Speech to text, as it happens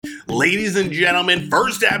Ladies and gentlemen,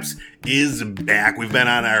 First Eps is back. We've been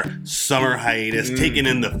on our summer hiatus, taking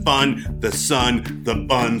in the fun, the sun, the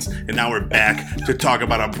buns, and now we're back to talk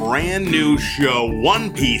about a brand new show,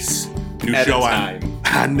 One Piece. New At show a on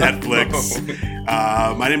time. Netflix.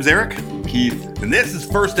 My name's Eric. Keith. And this is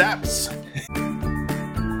First Eps.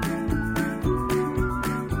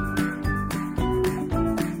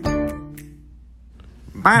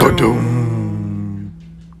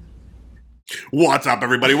 What's up,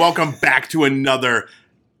 everybody? Welcome back to another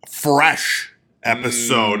fresh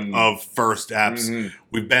episode of First Eps.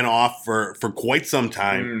 We've been off for quite some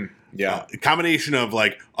time. Yeah. A combination of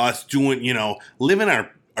like us doing, living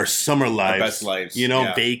our summer lives. Our best lives.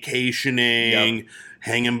 Vacationing,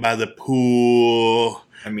 hanging by the pool.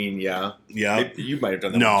 I mean, yeah. Yeah. You might have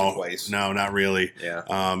done that once or twice. No, not really.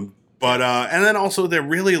 Yeah. But and then also they're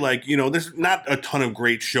really like, there's not a ton of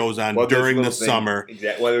great shows on during the summer.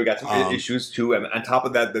 Exactly. Well, we got some issues too. And on top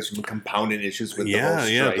of that, there's some compounding issues with the whole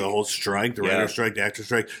strike. The whole strike, the writer strike, the actor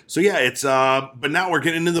strike. So yeah, it's but now we're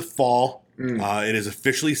getting into the fall. It is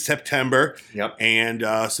officially September. Yep. And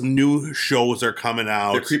some new shows are coming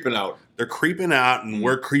out. They're creeping out. They're creeping out, and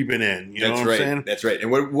we're creeping in. You know what I'm saying? That's right. And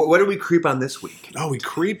what did we creep on this week? Oh, we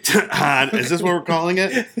creeped on. Is this what we're calling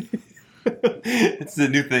it? It's the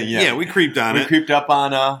new thing, yeah. Yeah, we creeped on it. We creeped up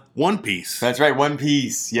on One Piece. That's right, One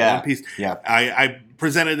Piece. Yeah. One Piece. Yeah. I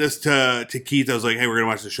presented this to Keith. I was like, hey, we're going to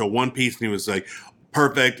watch the show One Piece. And he was like,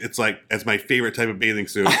 perfect. It's like, that's my favorite type of bathing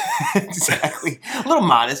suit. Exactly. A little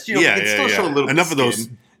modest. You can still show a little bit Enough of of those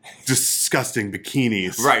disgusting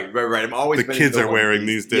bikinis. Right. I'm always the kids are wearing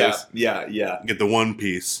these days. Yeah. Get the One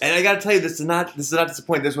Piece. And I got to tell you, this is not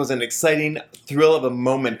disappointing. This was an exciting thrill of a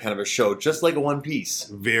moment kind of a show, just like a One Piece.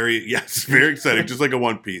 Very exciting, just like a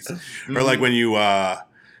One Piece. Or like when you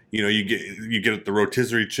you get the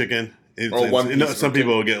rotisserie chicken. Some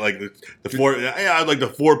people will get like the four. Yeah, I'd like the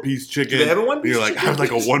 4-piece chicken. Do they have a 1-piece? You're like, I'd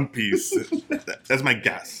like a 1-piece. That's my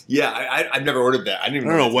guess. Yeah, I've never ordered that. I don't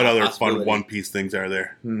know what other fun 1-piece things are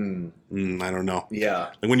there. I don't know.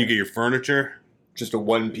 Yeah, like when you get your furniture, just a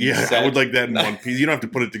 1-piece. Yeah, set. I would like that in 1 piece. You don't have to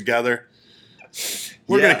put it together.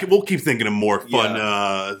 We'll keep thinking of more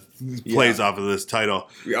fun plays off of this title.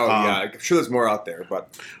 I'm sure there's more out there,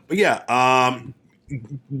 but yeah.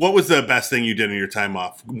 What was the best thing you did in your time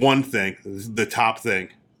off? One thing, the top thing,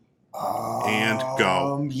 and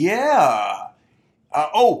go. Yeah.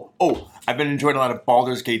 I've been enjoying a lot of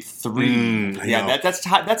Baldur's Gate 3. That's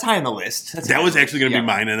high on the list. That was actually going to be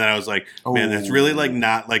mine, and then I was like, man, that's really like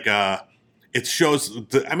not like a. It shows.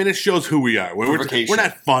 It shows who we are. We're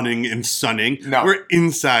not funning and sunning. No. We're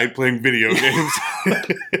inside playing video games,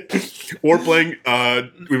 or playing.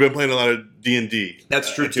 We've been playing a lot of D&D.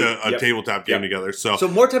 That's true too. A tabletop game together. So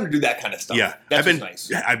more time to do that kind of stuff. Yeah, that's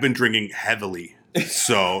nice. I've been drinking heavily,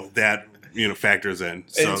 so that factors in.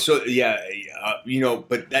 But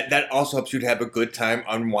that also helps you to have a good time,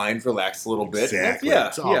 unwind, relax a little bit. Exactly.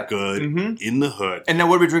 It's all good in the hood. And now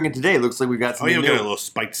what are we drinking today? Looks like we got some. We got a little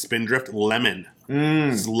spiked Spindrift lemon.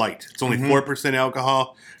 It's light. It's only 4%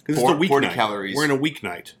 alcohol because it's a weeknight. 40 calories. We're in a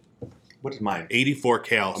weeknight. What is mine? 84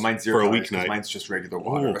 cals. Mine's 0 for a weeknight. Mine's just regular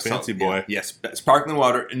water. Oh, fancy boy. Yes, sparkling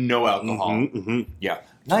water and no alcohol. Yeah,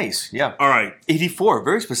 nice. Yeah. All right. 84,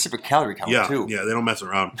 very specific calorie count too. Yeah, they don't mess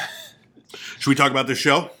around. Should we talk about this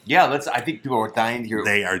show? Yeah, I think people are dying to hear.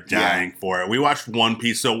 They are dying for it. We watched One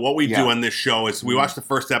Piece. So what we do on this show is we watch the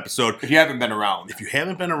first episode. If you haven't been around.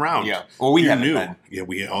 Well, we haven't been. Yeah,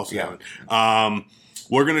 we also haven't.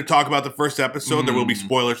 We're going to talk about the first episode. There will be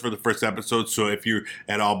spoilers for the first episode. So if you're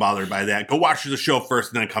at all bothered by that, go watch the show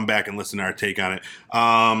first and then come back and listen to our take on it.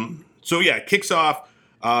 It kicks off.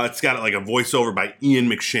 It's got like a voiceover by Ian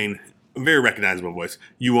McShane. A very recognizable voice.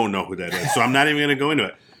 You won't know who that is. So I'm not even going to go into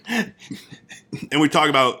it. And we talk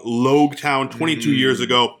about Logue Town 22 years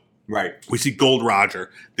ago. Right. We see Gold Roger,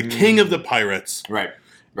 the king of the pirates. Right.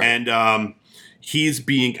 And he's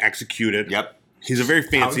being executed. Yep. He's a very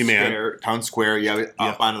fancy man. Town square,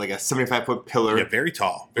 up on like a 75-foot pillar. Yeah, very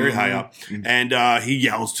tall, very high up. And he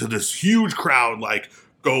yells to this huge crowd, like,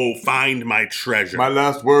 go find my treasure. My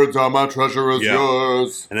last words are, my treasure is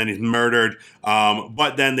yours. And then he's murdered.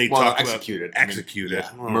 But then they talk executed. about... Executed.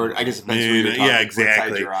 Murder. I guess it depends who you're talking,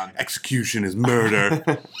 exactly. Execution is murder.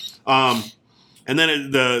 And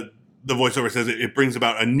then the voiceover says it brings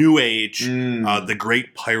about a new age, the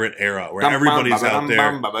Great Pirate Era, where everybody's out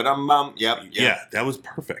there. Yep. Yeah, that was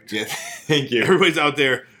perfect. Yeah, thank you. Everybody's out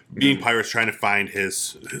there being pirates trying to find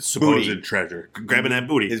his supposed treasure, grabbing that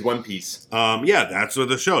booty. His One Piece. That's what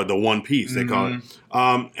the show, the One Piece, they call it.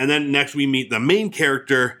 And then next we meet the main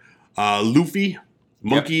character, Luffy,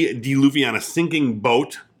 Monkey D. Luffy on a sinking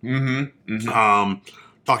boat, talking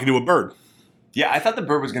to a bird. Yeah, I thought the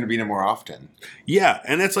bird was going to be in it more often. Yeah,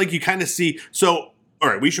 and that's like you kind of see. So, all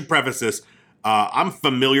right, we should preface this. I'm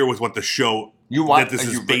familiar with what the show that this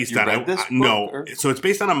is based on. No, so it's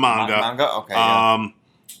based on a manga. Manga, okay. Yeah.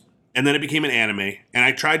 And then it became an anime, and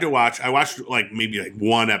I tried to watch. I watched maybe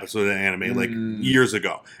one episode of the anime years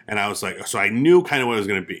ago, and I was like, so I knew kind of what it was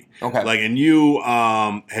going to be. Okay. And you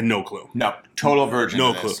had no clue. No, total virgin.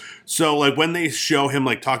 No clue. So when they show him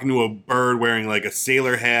talking to a bird wearing a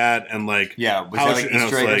sailor hat and was that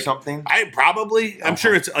Easter egg or something? I'm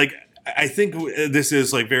sure it's I think this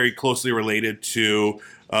is very closely related to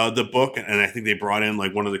the book, and I think they brought in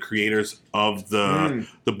one of the creators of the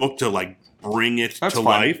book to bring it to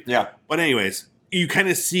life. Yeah. But anyways, you kind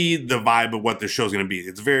of see the vibe of what the show's going to be.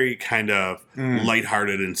 It's very kind of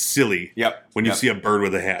lighthearted and silly. Yep. When you see a bird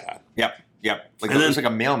with a hat on. Yep. It was like a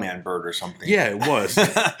mailman bird or something. Yeah, it was.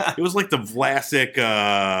 It was like the Vlasic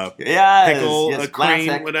pickle crane,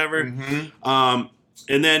 Vlasic. Whatever. Mm-hmm.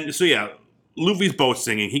 And then, Luffy's boat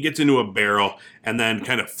singing. He gets into a barrel and then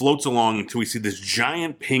kind of floats along until we see this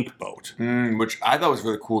giant pink boat. Which I thought was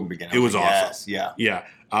really cool in the beginning. It was awesome. Yes, yeah.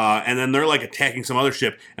 And then they're attacking some other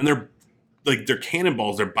ship, and they're their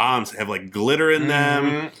cannonballs, their bombs have glitter in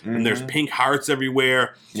them, and there's pink hearts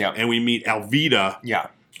everywhere. Yeah. And we meet Alvida. Yeah.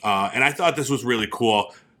 And I thought this was really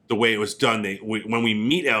cool the way it was done. When we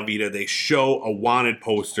meet Alvida, they show a wanted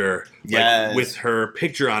poster with her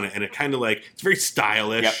picture on it, and it kind of it's very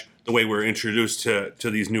stylish. Yep. The way we're introduced to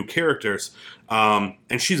these new characters. And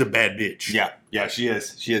she's a bad bitch. Yeah, she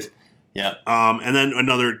is. Yeah. And then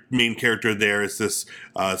another main character there is this.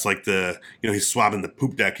 It's he's swabbing the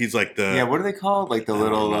poop deck. He's the what are they called? The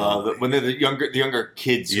little when they're the younger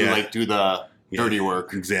kids who do the dirty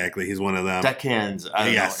work. Exactly. He's one of them. Deckhands. I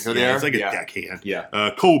don't know. So it's like a deckhand.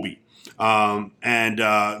 Yeah. Kobe. And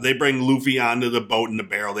they bring Luffy onto the boat in the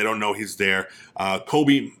barrel. They don't know he's there.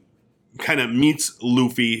 Kobe kind of meets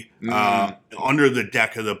Luffy under the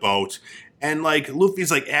deck of the boat, and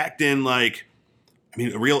Luffy's acting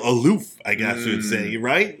real aloof, I guess you would say,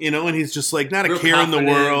 right? And he's just not a care in the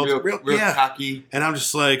world, real cocky. And I'm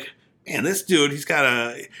just man, this dude, he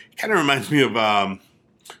kind of reminds me of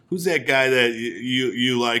who's that guy that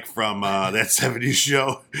you like from that '70s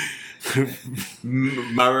show?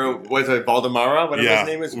 Valdemara, whatever his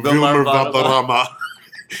name is, Wilmer Valderrama.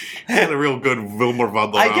 Had a real good Wilmer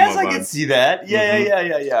Valderrama. I guess I can see that.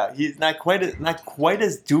 Yeah. He's not quite as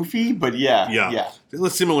doofy, but yeah.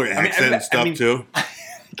 Similar accent stuff too. I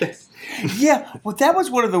guess. Yeah, well, that was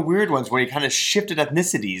one of the weird ones where he kind of shifted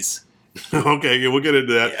ethnicities. Okay, yeah, we'll get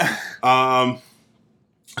into that. Yeah.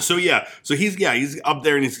 So he's up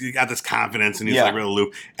there and he's got this confidence and he's real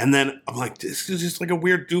aloof. And then I'm this is just a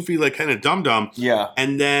weird doofy kind of dum dum. Yeah.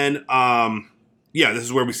 And then this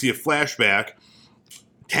is where we see a flashback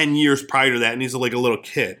 10 years prior to that, and he's a little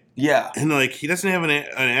kid. Yeah. And he doesn't have an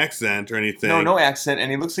accent or anything. No accent, and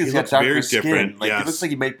he looks like he's got darker skin. Different. He looks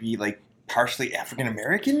like he might be partially African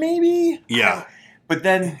American, maybe. Yeah. But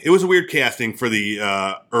then it was a weird casting for the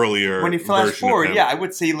earlier. When he flashed forward, I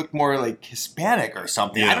would say he looked more Hispanic or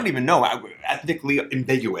something. Yeah. I don't even know. Ethnically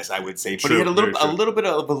ambiguous, I would say. But he had a little bit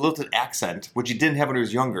of a lilted accent, which he didn't have when he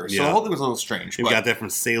was younger. So the whole thing was a little strange. He got that from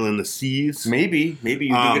sailing the seas. Maybe you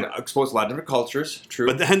get exposed to a lot of different cultures. True.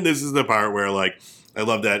 But then this is the part where I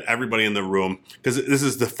love that everybody in the room, because this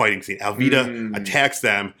is the fighting scene. Alvida attacks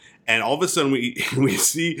them. And all of a sudden, we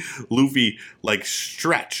see Luffy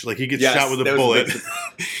stretch, he gets shot with a bullet,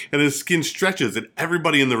 and his skin stretches, and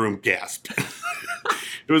everybody in the room gasped.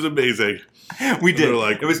 It was amazing. We did.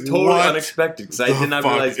 It was totally unexpected because I did not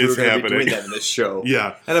realize we were going to be doing that in this show.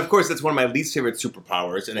 Yeah, and of course, that's one of my least favorite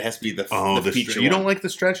superpowers, and it has to be the feature. You don't like the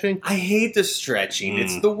stretching? I hate the stretching.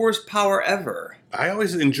 It's the worst power ever. I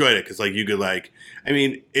always enjoyed it because you could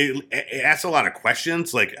it asks a lot of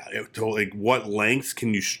questions what lengths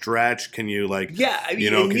can you stretch? Can you can you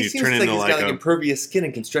turn into he's got impervious skin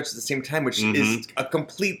and can stretch at the same time, which is a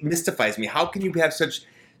complete mystifies me. How can you have such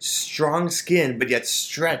strong skin but yet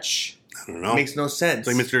stretch? I don't know. It makes no sense.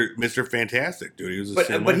 It's Mr. Fantastic, dude. He was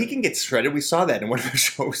but he can get shredded. We saw that in one of our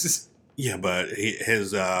shows. Yeah, but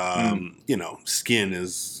his skin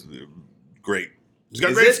is great. He's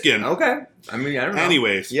got great skin. Okay. I don't know.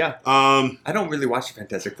 Anyways. Yeah. I don't really watch the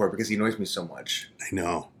Fantastic Four because he annoys me so much. I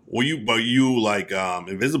know. Well, you like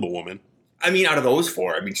Invisible Woman. Out of those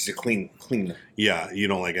four, she's a clean. Yeah, you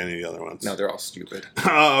don't like any of the other ones. No, they're all stupid.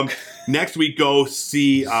 Next we go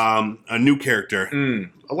see a new character.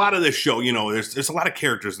 A lot of this show, there's a lot of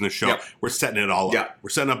characters in this show. Yep. We're setting it all up. Yep. We're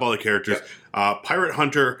setting up all the characters. Yep. Pirate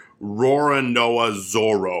Hunter Roronoa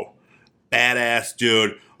Zoro. Badass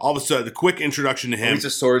dude. All of a sudden, the quick introduction to him. He's a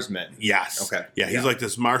swordsman. Yes. Okay. Yeah, he's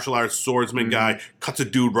this martial arts swordsman guy. Cuts a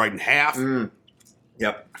dude right in half.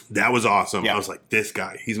 Yep. That was awesome. I was like, this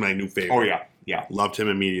guy, he's my new favorite. Oh, yeah. Yeah. Loved him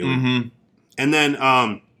immediately. And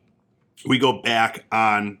then we go back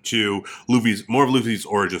on to more of Luffy's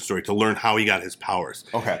origin story to learn how he got his powers.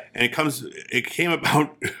 Okay. And it came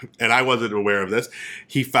about, and I wasn't aware of this,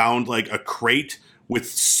 he found like a crate with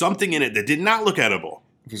something in it that did not look edible.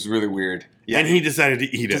 It was really weird. Yeah. And he decided to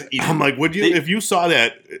eat it. I'm like, if you saw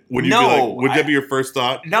that, would you be like, would that be your first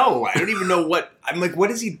thought? No, I don't even know I'm like,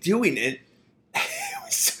 what is he doing? It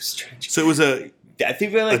was so strange. So it was a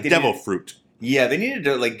devil fruit. Yeah, they needed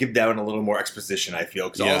to like give that one a little more exposition, I feel.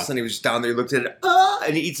 Because all of a sudden he was just down there, he looked at it,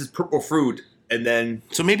 and he eats his purple fruit. And then,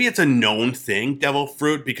 so maybe it's a known thing, devil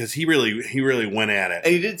fruit, because he really went at it.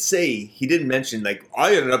 And he did mention like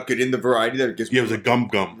I ended up getting the variety that gives me. It was a gum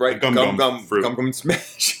right? Gum fruit. Gum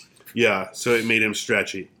smash. Yeah, so it made him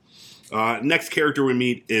stretchy. Next character we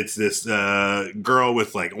meet, it's this girl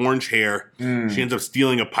with like orange hair. She ends up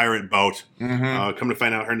stealing a pirate boat. Come to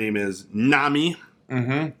find out, her name is Nami.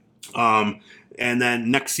 And then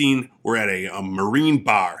next scene, we're at a marine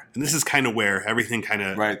bar. And this is kind of where everything kind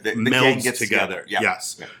of melds together. Yeah.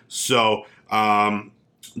 Yes. Yeah. So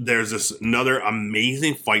there's another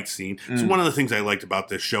amazing fight scene. So one of the things I liked about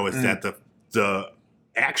this show is that the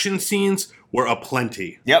action scenes were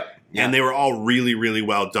aplenty. Yep. And they were all really, really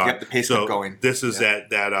well done. Yep, the pace kept going. This is that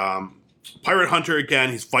pirate hunter again.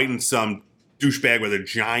 He's fighting some douchebag with a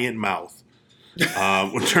giant mouth.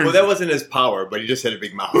 Well, that wasn't his power, but he just had a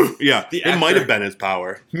big mouth. Yeah, it might have been his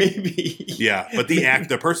power. Maybe. Yeah, but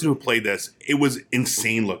the person who played this, it was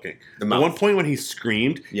insane looking. At one point when he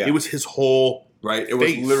screamed, it was his whole It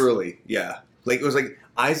was literally, like it was like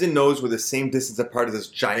eyes and nose were the same distance apart of this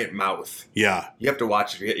giant mouth. Yeah, you have to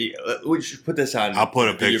watch it. We should put this on. I'll put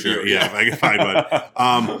a picture. Yeah, if I can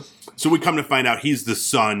find one. So we come to find out he's the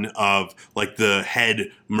son of like the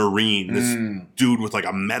head marine, this dude with like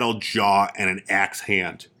a metal jaw and an axe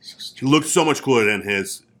hand. He looked so much cooler than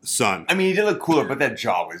his son. I mean, he did look cooler, but that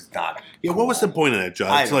jaw was not. Yeah, what was the point of that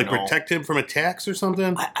jaw? To like protect him from attacks or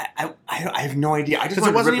something? I have no idea. I just because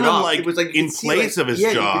it wasn't even like it was like in place of his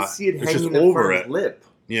jaw. You could see it hanging just over his lip.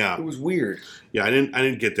 Yeah, it was weird. Yeah, I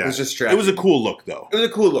didn't get that. It was just it was a cool look though. It was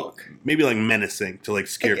a cool look. Maybe like menacing to like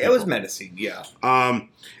scare people. It was menacing, yeah.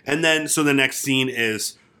 And then so the next scene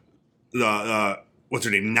is the what's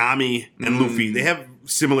her name, Nami and Luffy. They have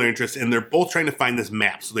similar interests, and they're both trying to find this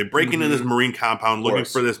map. So they break into this marine compound looking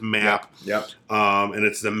for this map. Yep. And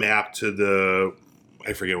it's the map to the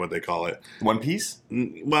I forget what they call it. One Piece?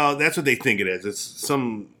 Well, that's what they think it is. It's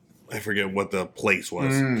some I forget what the place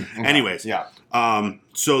was. Okay. Anyways,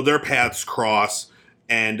 so their paths cross,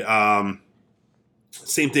 and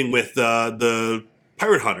same thing with the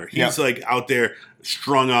pirate hunter. He's like out there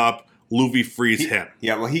strung up. Luffy frees him.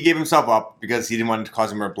 Yeah, well, he gave himself up because he didn't want to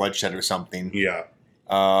cause him more bloodshed or something. Yeah.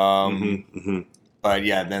 But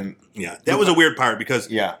yeah, then that was a weird part because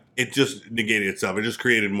it just negated itself. It just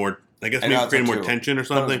created more. I guess maybe created more tension or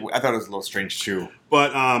something. I thought it was a little strange too.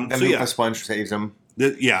 But then the sponge saves him.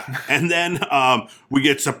 And then we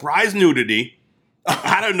get surprise nudity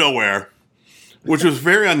out of nowhere, which was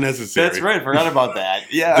very unnecessary. That's right. Forgot about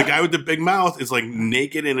that. Yeah. The guy with the big mouth is like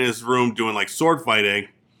naked in his room doing like sword fighting,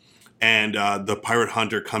 and the pirate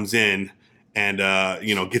hunter comes in and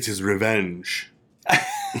gets his revenge.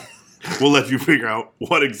 We'll let you figure out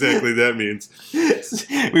what exactly that means.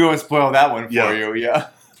 We won't spoil that one for you. Yeah.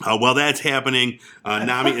 While that's happening,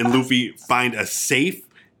 Nami and Luffy find a safe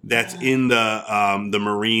that's in the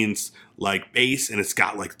Marines like base, and it's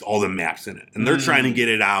got like all the maps in it, and they're trying to get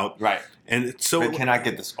it out. Right. And so they cannot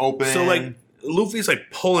get this open. So like Luffy's like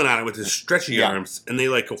pulling on it with his stretchy arms, and they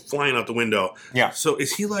like go flying out the window. Yeah. So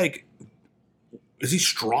is he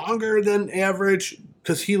stronger than average?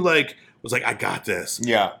 Because he like was like, I got this.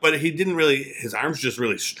 Yeah. But he didn't really. His arms just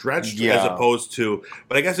really stretched as opposed to.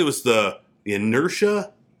 But I guess it was the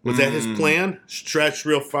inertia. Was that his plan? Stretch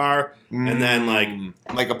real far, and then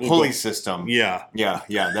like a pulley system. Yeah.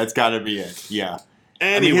 That's got to be it. Yeah.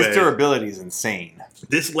 Anyway, I mean, his durability is insane.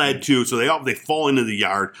 This led to they fall into the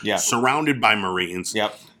yard, surrounded by Marines.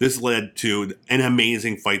 Yep. This led to an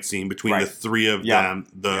amazing fight scene between the three of them,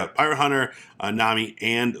 the pirate hunter, Nami,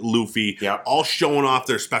 and Luffy, all showing off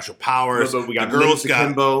their special powers. We got the girl's got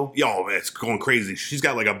Kimbo. It's going crazy. She's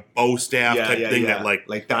got like a bow staff type thing that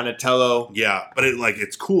like Donatello. Yeah, but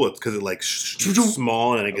it's cool. It's because it like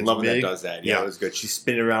small and it gets I love big. When that does that. Yeah, it was good. She's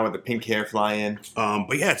spinning around with the pink hair flying. But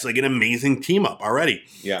it's like an amazing team up already.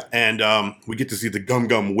 Yeah, and we get to see the Gum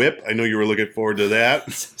Gum Whip. I know you were looking forward to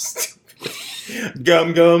that.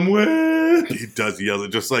 Gum Gum Whip. He does yell it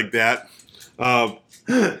just like that. And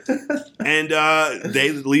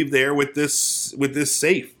they leave there with this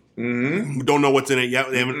safe. Mm-hmm. We don't know what's in it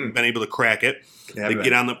yet. They haven't been able to crack it. They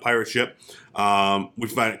get on the pirate ship. We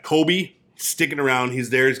find Kobe sticking around. He's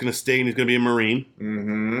there. He's going to stay, and he's going to be a Marine.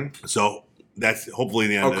 Mm-hmm. So that's hopefully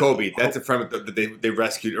the end. Kobe. That's a friend that they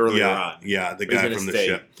rescued earlier on. Yeah, the guy from the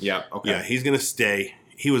ship. Yeah, okay. Yeah, he's going to stay.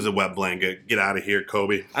 He was a wet blanket. Get out of here,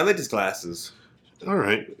 Kobe. I liked his glasses. All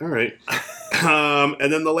right.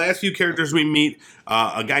 And then the last few characters we meet,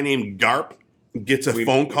 a guy named Garp gets a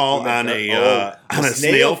phone call on a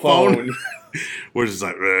snail phone. We're just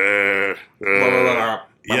like, yeah.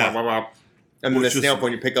 And then the snail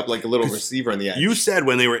phone, you pick up like a little receiver on the edge. You said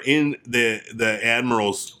when they were in the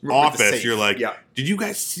Admiral's office, you're like, did you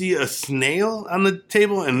guys see a snail on the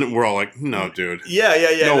table? And we're all like, no, dude.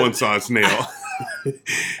 Yeah. No one saw a snail.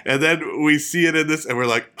 And then we see it in this, and we're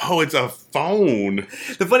like, oh, it's a phone.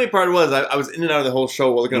 The funny part was I was in and out of the whole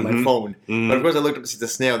show while looking at my phone. Mm-hmm. But of course, I looked up to see the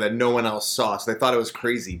snail that no one else saw, so they thought it was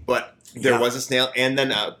crazy. But there was a snail, and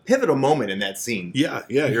then a pivotal moment in that scene. Yeah,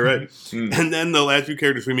 you're right. And then the last few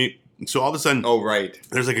characters we meet, so all of a sudden,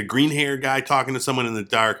 there's like a green hair guy talking to someone in the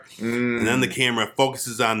dark, and then the camera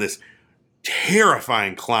focuses on this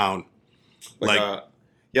terrifying clown. We kind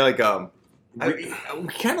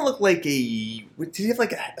of look like a. Did he have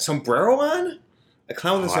like a sombrero on? A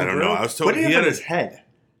clown with a sombrero? I don't know. I was told what did he have on his head?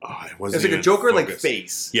 Oh, it was like a Joker like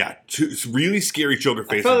face. Yeah, really scary Joker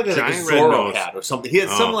face. I felt like a Zorro hat or something. He had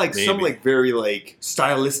some very like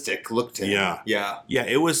stylistic look to him. Yeah.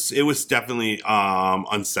 It was definitely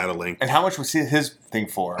unsettling. And how much was his thing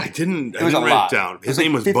for? I didn't write it down. His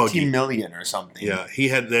name was 15 Buggy. 15 million or something. Yeah,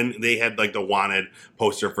 they had like the wanted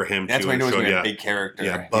poster for him. That's why I know he's a big character.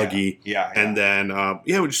 Yeah, Buggy. Yeah. And then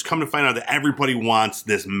we just come to find out that everybody wants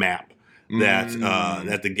this map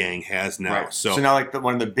that the gang has now. Right. So now, like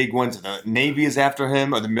one of the big ones, the Navy is after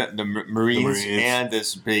him, or the Marines, and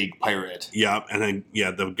this big pirate. Yep, and then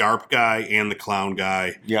the Garp guy and the clown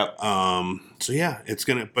guy. Yep. So it's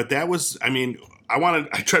gonna. But that was, I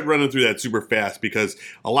tried running through that super fast because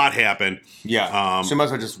a lot happened. Yeah. So you might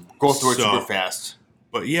as well just go through it super fast.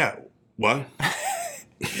 But what?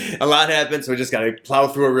 A lot happened, so we just got to plow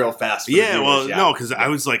through it real fast. No, because I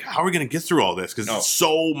was like, how are we going to get through all this? Because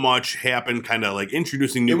so much happened, kind of like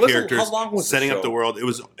introducing new characters, setting up the world. It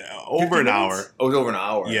was over an hour. Oh, it was over an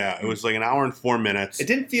hour. Yeah, it was like an hour and 4 minutes. It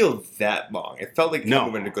didn't feel that long. It felt like it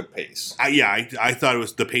went at a good pace. I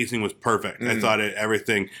thought the pacing was perfect. I thought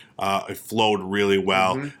everything it flowed really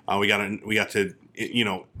well. Mm-hmm. We got to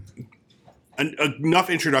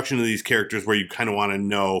enough introduction to these characters where you kind of want to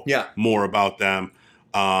know more about them.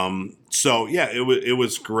 It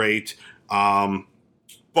was great.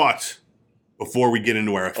 But before we get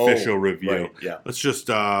into our official review, let's just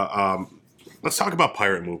let's talk about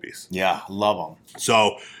pirate movies. Yeah, love them.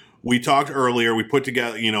 So we talked earlier. We put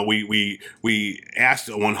together. We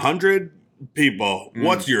asked 100 people,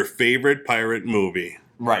 "What's your favorite pirate movie?"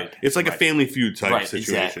 Right. It's like a Family Feud type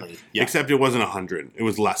situation. Exactly. Yeah. Except it wasn't 100. It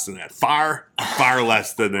was less than that. Far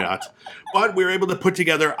less than that. But we were able to put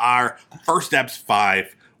together our First Eps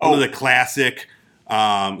 5, one of the classic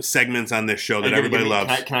segments on this show that everybody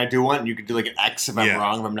loves. Can I do one? You can do like an X if I'm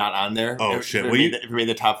wrong, if I'm not on there. Oh, shit. If we made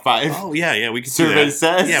the top 5. Oh, yeah, we can do that. Survey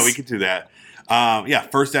says? Yeah, we can do that.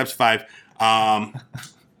 First Eps 5. Of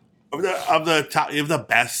the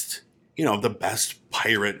best... the best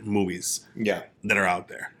pirate movies that are out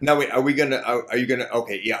there. Now, wait, are you gonna,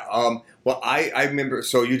 okay, yeah. Well, I remember,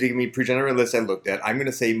 so you gave me a pre-generated list I looked at. I'm going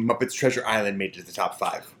to say Muppets Treasure Island made it to the top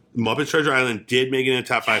 5. Muppets Treasure Island did make it in the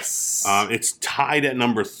top 5. Yes. It's tied at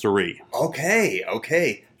number 3. Okay.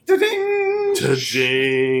 Da-ding!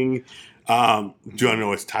 Da-ding! Do you want to know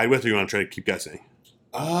what it's tied with, or you want to try to keep guessing?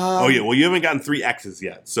 Well, you haven't gotten 3 X's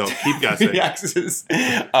yet, so keep guessing. 3 X's.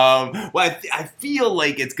 I feel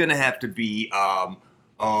like it's gonna have to be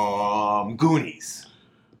Goonies.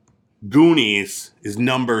 Goonies is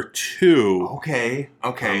number 2. Okay.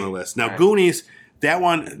 On the list. Now, Goonies, that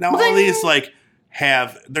one. Now, all these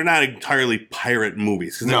they're not entirely pirate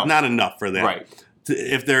movies because there's not enough for that. Right.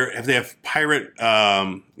 If they have pirate,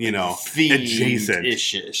 adjacent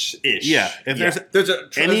ish. Yeah, if there's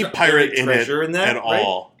any pirate in it at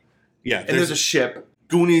all, and there's a ship.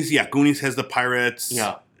 Goonies has the pirates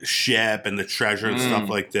ship and the treasure and stuff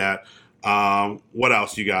like that. What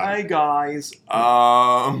else you got? Hi guys.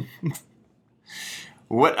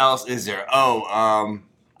 What else is there?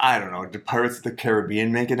 I don't know. Did Pirates of the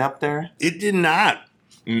Caribbean make it up there? It did not,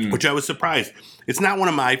 which I was surprised. It's not one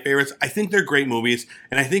of my favorites. I think they're great movies,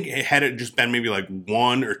 and I think had it just been maybe like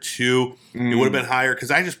 1 or 2, it would have been higher because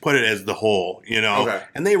I just put it as the whole, Okay.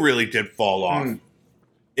 And they really did fall off.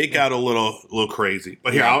 It got a little crazy.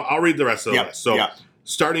 But here, I'll read the rest of the list. So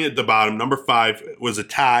starting at the bottom, number 5 was a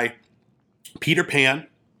tie. Peter Pan,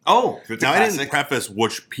 Oh, now I didn't preface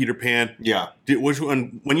which Peter Pan. Yeah. Which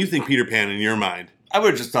one? When you think Peter Pan in your mind, I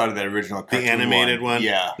would have just thought of that original cartoon, the animated one.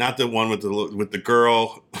 Yeah, not the one with the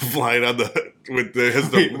girl flying on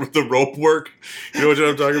the rope work. You know what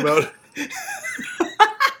I'm talking about?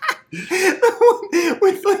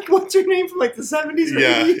 With like, what's her name from like the 70s or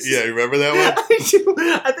 80s? Yeah, you remember that one? I do.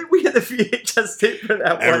 I think we had the VHS tape for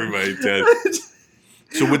that one. Everybody did.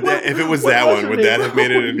 So if it was that one, would that have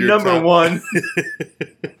made it in your number top? One?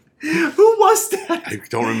 Who was that? I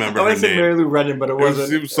don't remember I her want to say name. Mary Lou Retton, but it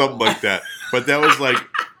wasn't. It was something like that. But that was like,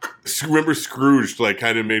 remember Scrooge like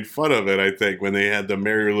kind of made fun of it, I think, when they had the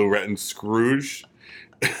Mary Lou Retton Scrooge.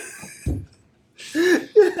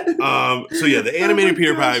 So yeah, the animated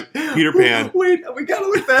Peter Pan. Wait, we gotta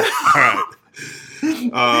look that. All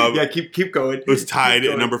right. Yeah, keep going. It was tied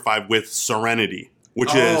at number 5 with Serenity,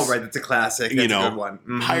 which is right. That's a classic. That's a good one.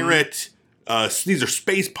 Mm-hmm. Pirate. These are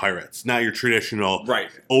space pirates, not your traditional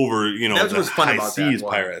over. That was fun high about seas that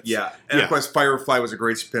one. pirates. Yeah, and of course, Firefly was a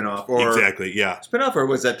great spinoff. Exactly. Yeah, spinoff, or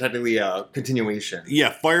was that technically a continuation? Yeah,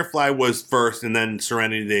 Firefly was first, and then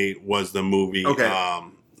Serenity was the movie. Okay.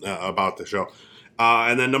 About the show.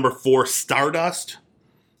 And then number 4, Stardust.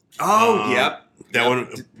 Oh, yep. That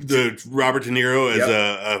one, the Robert De Niro as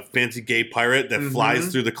a fancy gay pirate that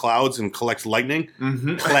flies through the clouds and collects lightning.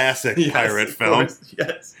 Mm-hmm. Classic pirate film.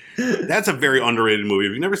 Yes. That's a very underrated movie.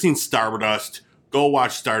 If you've never seen Stardust, go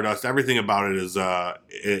watch Stardust. Everything about it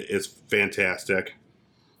is fantastic.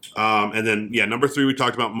 And then, number 3, we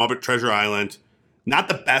talked about Muppet Treasure Island. Not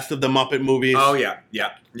the best of the Muppet movies. Oh, yeah.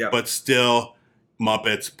 But still,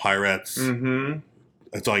 Muppets, pirates. Mm-hmm.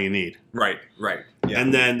 That's all you need. Right. Yeah.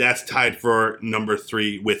 And then that's tied for number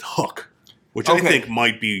 3 with Hook, which I think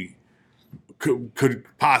could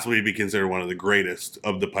possibly be considered one of the greatest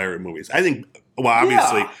of the pirate movies. I think,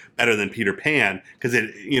 obviously better than Peter Pan because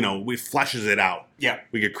it, we fleshes it out. Yeah.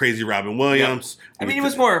 We get Crazy Robin Williams. I mean, it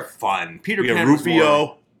was more fun. Peter Pan Rufio. Was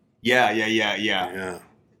more, yeah.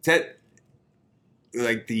 Is that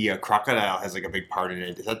like the crocodile has like a big part in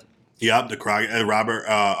it? Is that? Yep,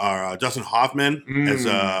 the Dustin Hoffman as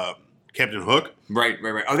Captain Hook. Right.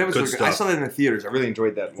 Oh, that was really good. I saw that in the theaters. I really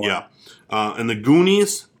enjoyed that one. Yeah. And the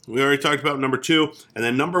Goonies, we already talked about number 2. And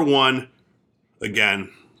then number 1, again,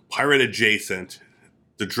 pirate adjacent,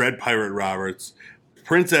 the Dread Pirate Roberts.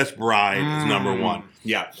 Princess Bride is number 1.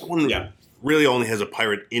 Yeah. That one really only has a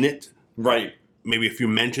pirate in it. Right. Maybe a few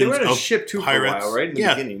mentions of pirates. They were on a ship too pirates. For a while, right? In the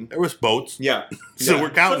beginning. There was boats. Yeah. So we're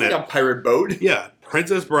counting it. Like a pirate boat. Yeah.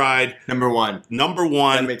 Princess Bride. Number 1.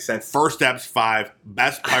 That makes sense. First Eps 5.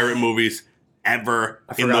 Best pirate movies ever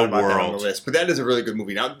in the world. That on the list, but that is a really good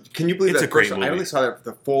movie. Now, can you believe it's that? A great movie. I only saw that for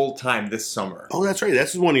the full time this summer. Oh, that's right.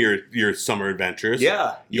 This is one of your summer adventures.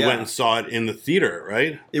 Yeah. You went and saw it in the theater,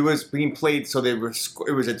 right? It was being played. So it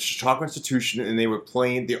was at Chautauqua Institution, and they were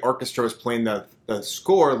playing. The orchestra was playing the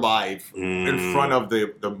score live in front of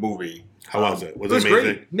the movie. How was it? Was it amazing?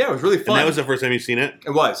 Great. Yeah, it was really fun. And that was the first time you've seen it?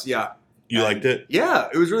 It was, yeah. You liked it? Yeah,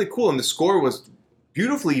 it was really cool, and the score was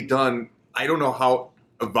beautifully done. I don't know how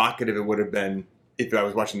evocative it would have been if I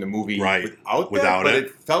was watching the movie without it.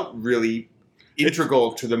 It felt really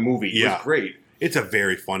integral to the movie. It was great. It's a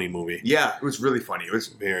very funny movie. Yeah, it was really funny. It was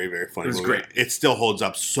very, very funny. It was movie. Great. It still holds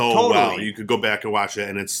up so well. You could go back and watch it,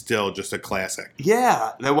 and it's still just a classic.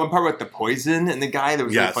 Yeah, that one part with the poison and the guy that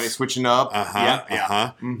was really funny, switching up.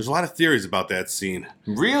 There's a lot of theories about that scene.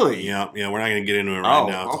 Really? Yeah. We're not going to get into it right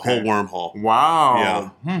now. It's a whole wormhole.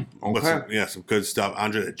 Wow. Yeah. Okay. Some good stuff.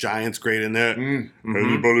 Andre the Giant's great in there.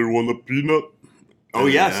 Anybody want a peanut? Oh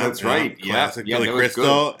yes, that's right. Classic. Billy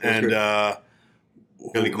Crystal and.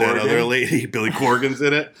 Billy Corgan. That other lady, Billy Corgan's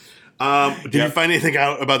in it. Did you find anything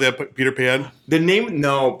out about that Peter Pan? The name,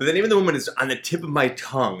 no, but the name of the woman is on the tip of my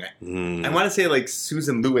tongue. I want to say like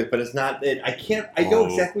Susan Lewis, but it's not it. I can't. I know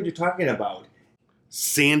exactly what you're talking about.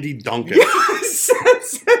 Sandy Duncan. Yes!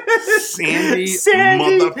 Sandy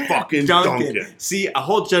motherfucking Duncan. See, a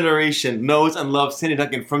whole generation knows and loves Sandy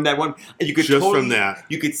Duncan from that one. You could from that.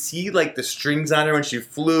 You could see like the strings on her when she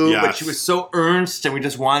flew, but she was so earnest, and we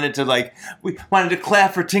just wanted to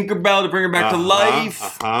clap for Tinkerbell to bring her back to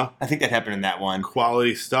life. I think that happened in that one.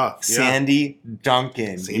 Quality stuff. Sandy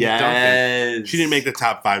Duncan. Duncan. She didn't make the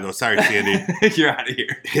top 5 though. Sorry, Sandy. You're out of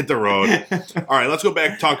here. Hit the road. All right, let's go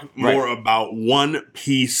back and talk more about One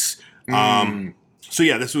Piece. So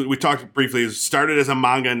yeah, we talked briefly. It started as a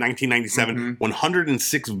manga in 1997,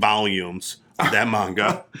 106 volumes of that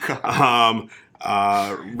manga,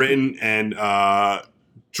 written and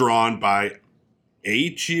drawn by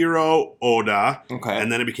Eiichiro Oda, and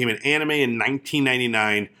then it became an anime in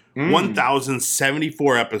 1999.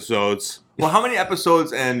 1,074 episodes. Well, how many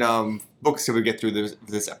episodes and books did we get through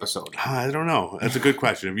this episode? I don't know. That's a good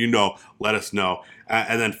question. If you know, let us know.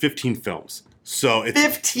 And then 15 films. So it's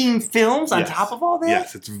 15 films on top of all that?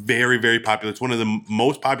 Yes, it's very, very popular. It's one of the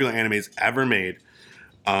most popular animes ever made.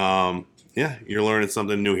 Yeah, you're learning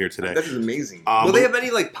something new here today. That is amazing. Will they have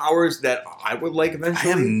any like powers that I would like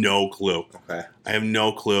eventually? I have no clue. Okay. I have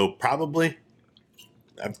no clue. Probably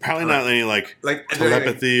not any like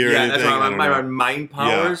telepathy or anything. Yeah, that's my mind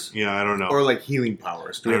powers. Yeah, I don't know. Or like healing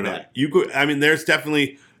powers. I don't know. You could. I mean, there's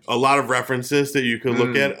definitely a lot of references that you could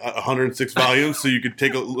look at. 106 volumes, so you could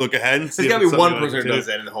take a look ahead and see. There's got to be one person who does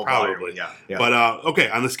that in the whole Probably. volume. Yeah. But okay,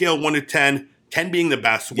 on the scale of 1 to 10, 10 being the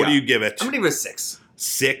best, what do you give it? I'm gonna give it a 6.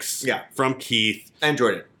 6. Yeah. From Keith. I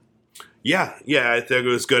enjoyed it. Yeah, I think it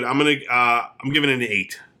was good. I'm giving it an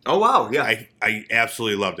 8. Oh wow, yeah. I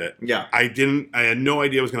absolutely loved it. Yeah. I had no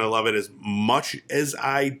idea I was gonna love it as much as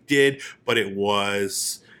I did, but it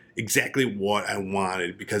was exactly what I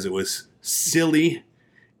wanted because it was silly,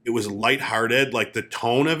 it was lighthearted, like the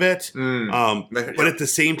tone of it. But at the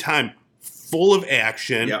same time, full of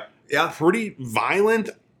action. Yeah. Pretty violent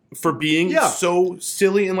for being so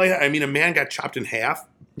silly and light. I mean, a man got chopped in half.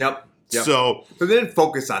 Yep. So they didn't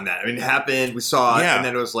focus on that. I mean, it happened, we saw it, and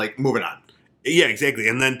then it was like, moving on. Yeah, exactly.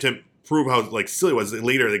 And then to prove how like silly it was,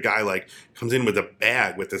 later the guy like comes in with a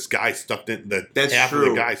bag with this guy stuffed in of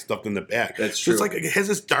the guy stuffed in the bag. That's true. So it's like it has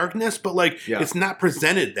this darkness, but like it's not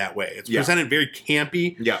presented that way. It's presented very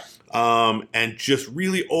campy. Yeah. And just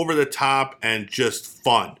really over the top and just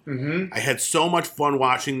fun. I had so much fun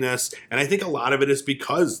watching this, and I think a lot of it is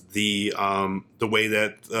because the way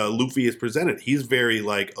that Luffy is presented. He's very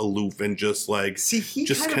like aloof and just like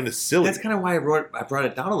kind of silly. That's kind of why I brought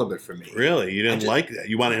it down a little bit for me. Really, you didn't like that?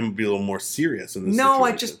 You wanted him to be a little more serious in this. No,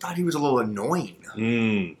 situation. I just thought he was a little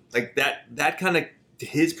annoying. Like that kind of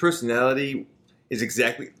his personality is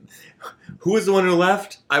exactly. Who was the one who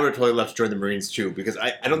left? I would have totally left to join the Marines too, because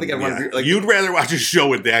I don't think I want to be like. You'd rather watch a show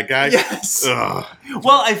with that guy? Yes. Ugh.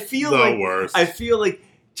 Well, I feel the worst. I feel like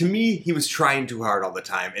to me he was trying too hard all the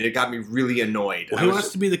time, and it got me really annoyed. Well, he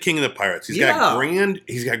wants to be the king of the pirates. He's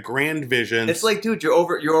got grand visions. It's like, dude, you're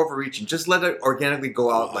overreaching. Just let it organically go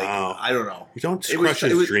out. Like I don't know. You don't crush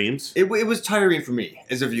his dreams. It was tiring for me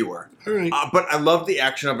as a viewer. All right. But I love the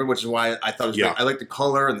action of it, which is why I thought it was great. I like the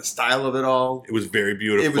color and the style of it all. It was very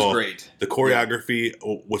beautiful. It was great. The choreography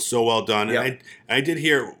was so well done. And I did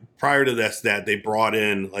hear prior to this that they brought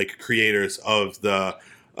in like creators of the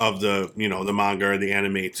the manga or the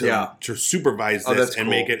anime to supervise this and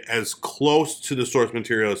make it as close to the source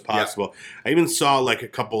material as possible. I even saw like a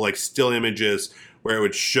couple like still images where it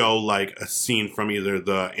would show like a scene from either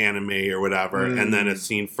the anime or whatever, and then a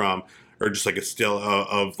scene from or just like a still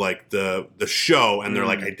of like the show, and they're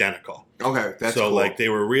like identical. Okay, that's so cool. Like they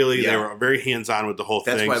were very hands on with the whole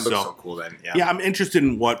thing. That's why it looks so cool then. Yeah, I'm interested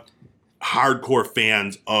in what hardcore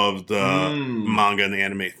fans of the manga and the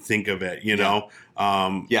anime think of it. You know.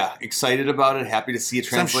 Excited about it. Happy to see it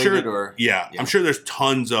translated. I'm sure there's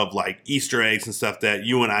tons of like Easter eggs and stuff that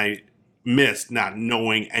you and I missed, not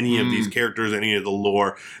knowing any of these characters, any of the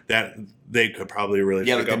lore that they could probably really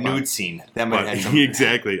like the nude scene that might have something.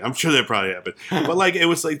 Exactly. I'm sure that probably happened. But like it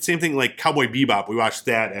was like same thing like Cowboy Bebop. We watched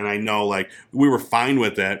that, and I know like we were fine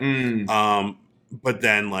with it. But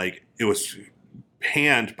then like it was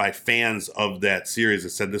panned by fans of that series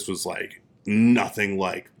that said this was like nothing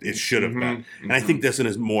like it should have been. And I think this one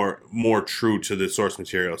is more true to the source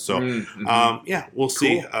material. So we'll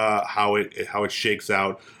see how it shakes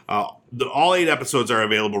out. All 8 episodes are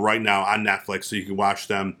available right now on Netflix, so you can watch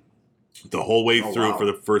them the whole way through for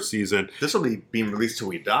the first season. This will be being released till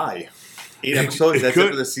we die. 8 episodes, that's it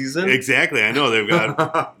for the season? Exactly. I know. They've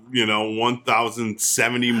got,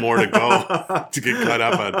 1,070 more to go to get caught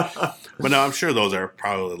up on. But no, I'm sure those are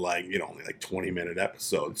probably like, only like 20-minute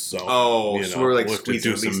episodes. So, so we're like we'll have to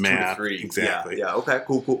do some math. 2 to 3. Exactly. Yeah. Okay.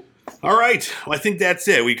 Cool. All right. Well, I think that's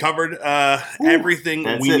it. We covered everything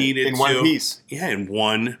we needed in one piece. Yeah, in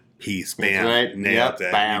one piece. Bam. Right. Nailed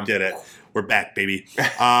it. Bam. We did it. We're back, baby.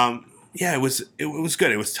 Yeah, it was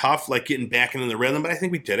good. It was tough, like getting back into the rhythm, but I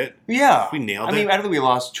think we did it. Yeah, we nailed it. I mean, I don't think we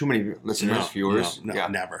lost too many listeners, viewers. No,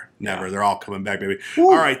 never. They're all coming back, baby.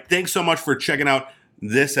 Woo. All right, thanks so much for checking out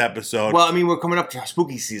this episode. Well, I mean, we're coming up to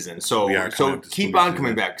spooky season, so keep on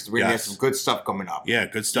coming back because we're gonna have some good stuff coming up. Yeah,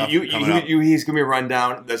 good stuff. Coming up. He's gonna be a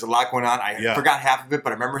rundown. There's a lot going on. I forgot half of it, but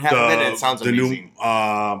I remember half of it, and it sounds amazing.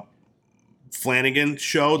 New Flanagan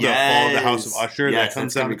show, the Fall of the House of Usher, that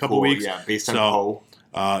comes out in a couple weeks. Yeah, based on Poe.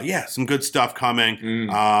 Some good stuff coming.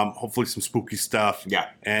 Hopefully some spooky stuff. Yeah.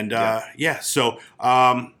 And so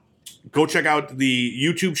go check out the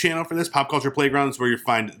YouTube channel for this, Pop Culture Playgrounds, where you'll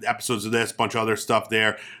find episodes of this, a bunch of other stuff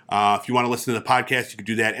there. If you want to listen to the podcast, you can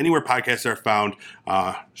do that anywhere podcasts are found.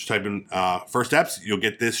 Just type in First Eps. You'll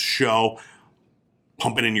get this show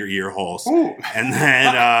pumping in your ear holes. Ooh. And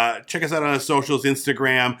then check us out on the socials,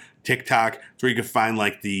 Instagram, TikTok. It's where you can find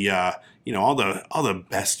like the all the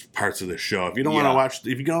best parts of the show. If you don't want to watch,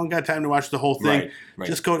 if you don't got time to watch the whole thing,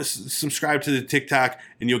 just go to subscribe to the TikTok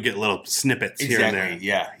and you'll get little snippets here and there.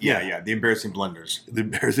 Yeah. The embarrassing blunders. The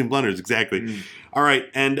embarrassing blunders, exactly. All right,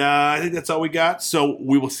 and I think that's all we got. So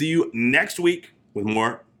we will see you next week with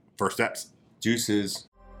more First Eps. Juices.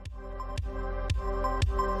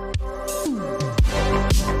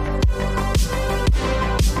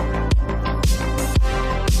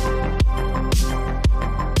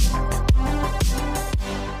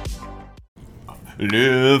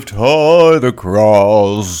 Lift high the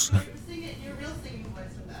cross. Sing it in your real singing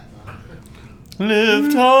voice with that song.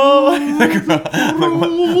 Lift high the cross.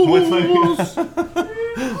 What's my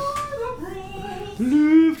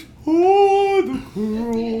Lift high the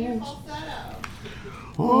cross.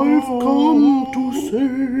 I've come to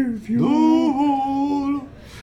save you.